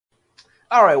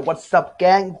All right, what's up,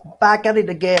 gang? Back at it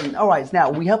again. All right, now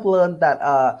we have learned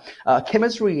that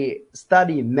chemistry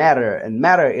study matter, and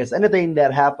matter is anything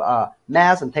that have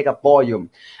mass and take up volume,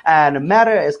 and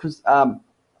matter is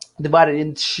divided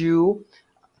into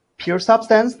pure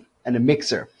substance and a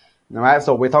mixer. All right,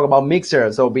 so we talk about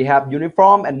mixture. So we have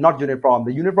uniform and not uniform.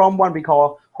 The uniform one we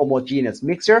call homogeneous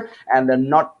mixture, and the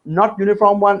not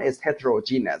uniform one is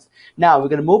heterogeneous. Now we're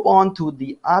going to move on to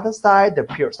the other side, the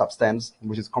pure substance,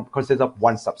 which is consists of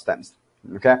one substance.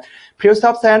 Okay, pure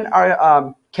substance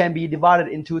are can be divided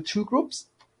into two groups.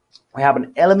 We have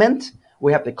an element,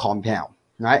 we have the compound.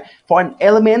 Right, for an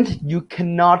element, you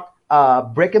cannot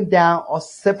break them down or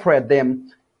separate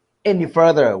them any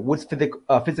further with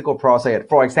physical process.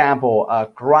 For example,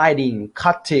 grinding,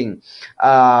 cutting,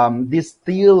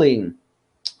 distilling,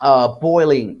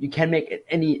 boiling. You can make it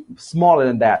any smaller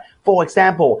than that. For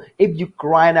example, if you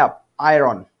grind up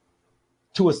iron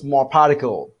to a small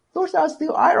particle, those are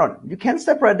still iron. You can't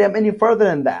separate them any further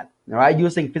than that. All right,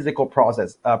 using physical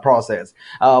process.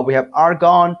 We have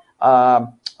argon,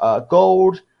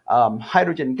 gold,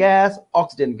 hydrogen gas,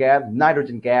 oxygen gas,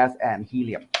 nitrogen gas, and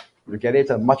helium. Okay, there's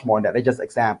much more than that. It's just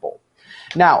example.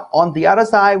 Now, on the other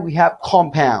side, we have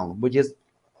compound, which is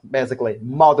basically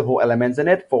multiple elements in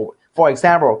it. For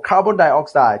example, carbon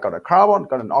dioxide got a carbon,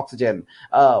 got an oxygen.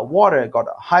 Water got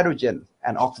a hydrogen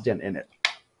and oxygen in it.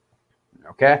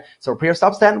 Okay, so pure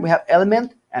substance, we have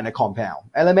element and a compound.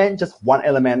 Element, just one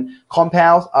element.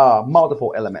 Compounds are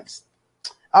multiple elements.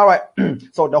 All right,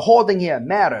 so the whole thing here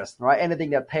matters, right? Anything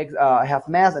that takes has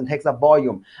mass and takes up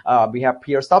volume. We have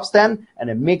pure substance and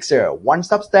a mixer, one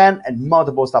substance and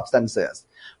multiple substances.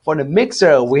 For the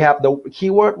mixer, we have the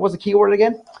keyword. What's the keyword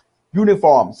again?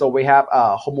 Uniform. So we have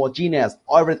homogeneous,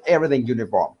 everything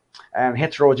uniform, and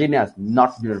heterogeneous,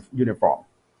 not uniform.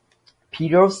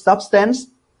 Pure substance,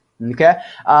 okay,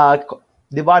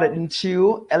 divided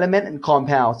into element and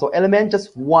compound. So element,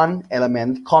 just one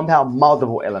element. Compound,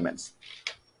 multiple elements.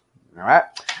 All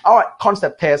right,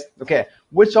 concept test. Okay,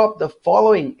 which of the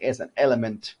following is an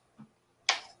element?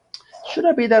 Should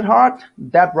it be that hard?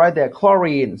 That right there,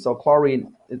 chlorine. So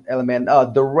chlorine is element.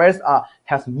 The rest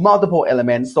has multiple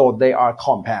elements, so they are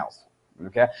compounds.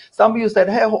 Okay, some of you said,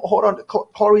 hey, hold on,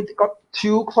 chlorine got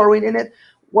two chlorine in it.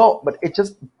 Well, but it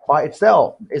just by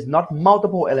itself is not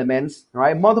multiple elements,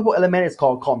 right? Multiple element is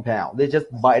called compound. They just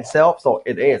by itself, so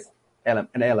it is an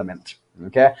element.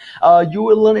 Okay, you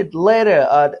will learn it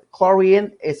later.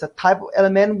 Chlorine is a type of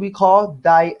element we call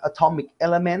diatomic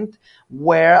element,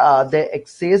 where they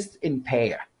exist in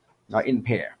pair.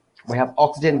 We have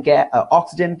oxygen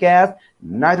gas,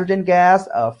 nitrogen gas,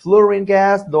 fluorine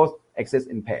gas. Those exist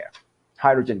in pair.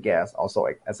 Hydrogen gas also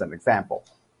as an example.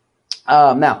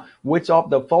 Now, which of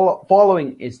the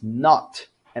following is not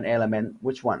an element?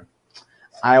 Which one?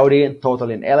 Iodine,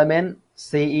 totally an element.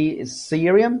 Ce is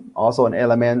cerium, also an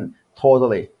element.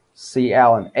 Totally,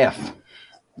 Cl and F.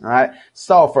 All right,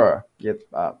 sulfur,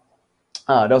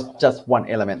 those just one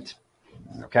element.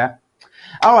 Okay,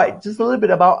 all right, just a little bit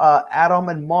about atom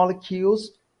and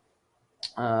molecules.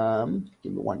 Give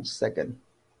me 1 second.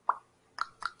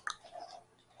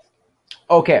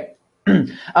 Okay,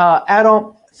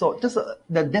 atom. So just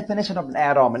the definition of an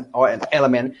atom or an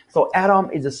element. So atom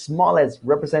is the smallest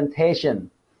representation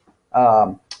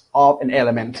of an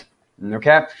element.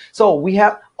 Okay, so we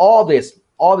have all this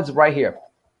right here.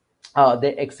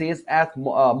 They exist as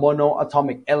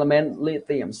monoatomic element: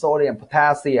 lithium, sodium,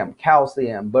 potassium,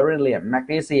 calcium, beryllium,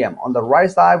 magnesium. On the right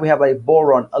side, we have a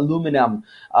boron, aluminum.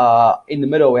 In the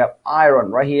middle, we have iron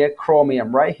right here,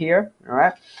 chromium right here. All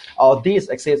right, all these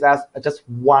exist as just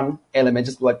one element,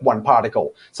 just like one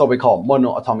particle. So we call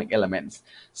monoatomic elements.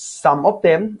 Some of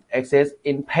them exist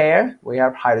in pair. We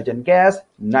have hydrogen gas,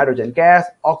 nitrogen gas,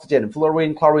 oxygen,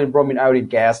 fluorine, chlorine, bromine, iodine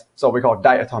gas. So we call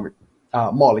diatomic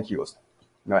molecules.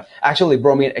 Right. Actually,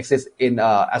 bromine exists in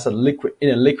as a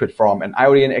liquid form, and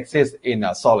iodine exists in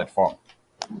a solid form.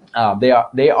 They are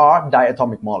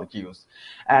diatomic molecules,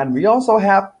 and we also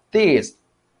have these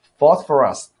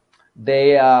phosphorus.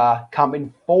 They come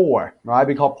in four, right?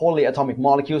 We call polyatomic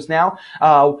molecules now.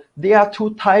 There are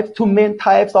two main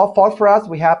types of phosphorus.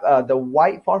 We have the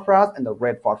white phosphorus and the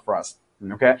red phosphorus.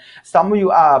 Okay, some of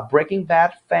you are a Breaking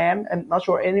Bad fan, and not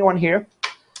sure anyone here.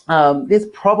 This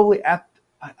probably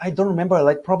I don't remember,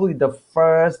 like probably the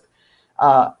first,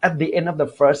 at the end of the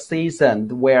first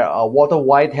season where Walter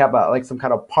White have like some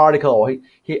kind of particle.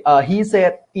 He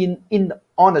said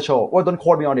on the show, well, don't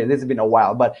quote me on it, this has been a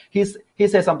while, but he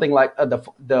said something like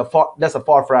there's a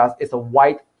phosphorus, it's a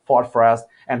white phosphorus,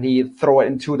 and he throw it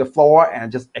into the floor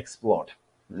and just explode.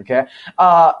 Okay,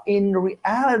 in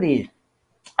reality,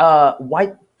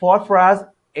 white phosphorus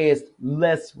is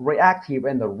less reactive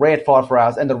than the red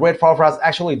phosphorus, and the red phosphorus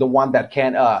actually the one that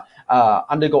can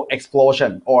undergo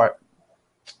explosion or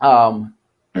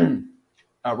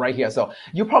right here. So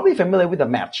you're probably familiar with the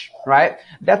match, right?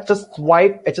 That's just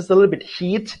swipe. It's just a little bit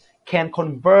heat can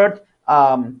convert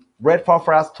red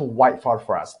phosphorus to white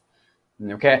phosphorus.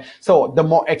 Okay, so the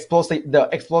more explosive, the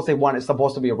explosive one is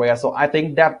supposed to be red. So I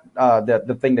think that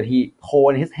the thing that he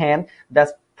hold in his hand,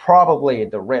 that's probably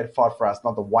the red phosphorus,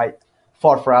 not the white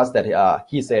phosphorus that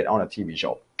he said on a TV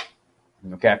show.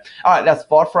 Okay, all right, that's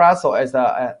phosphorus. So as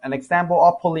an example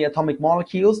of polyatomic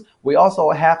molecules, we also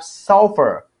have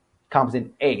sulfur, comes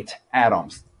in 8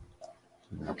 atoms.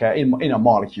 Okay, in a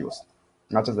molecules,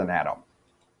 not just an atom.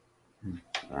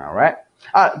 All right.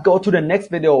 Go to the next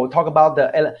video. We'll talk about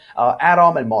the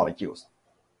atom and molecules.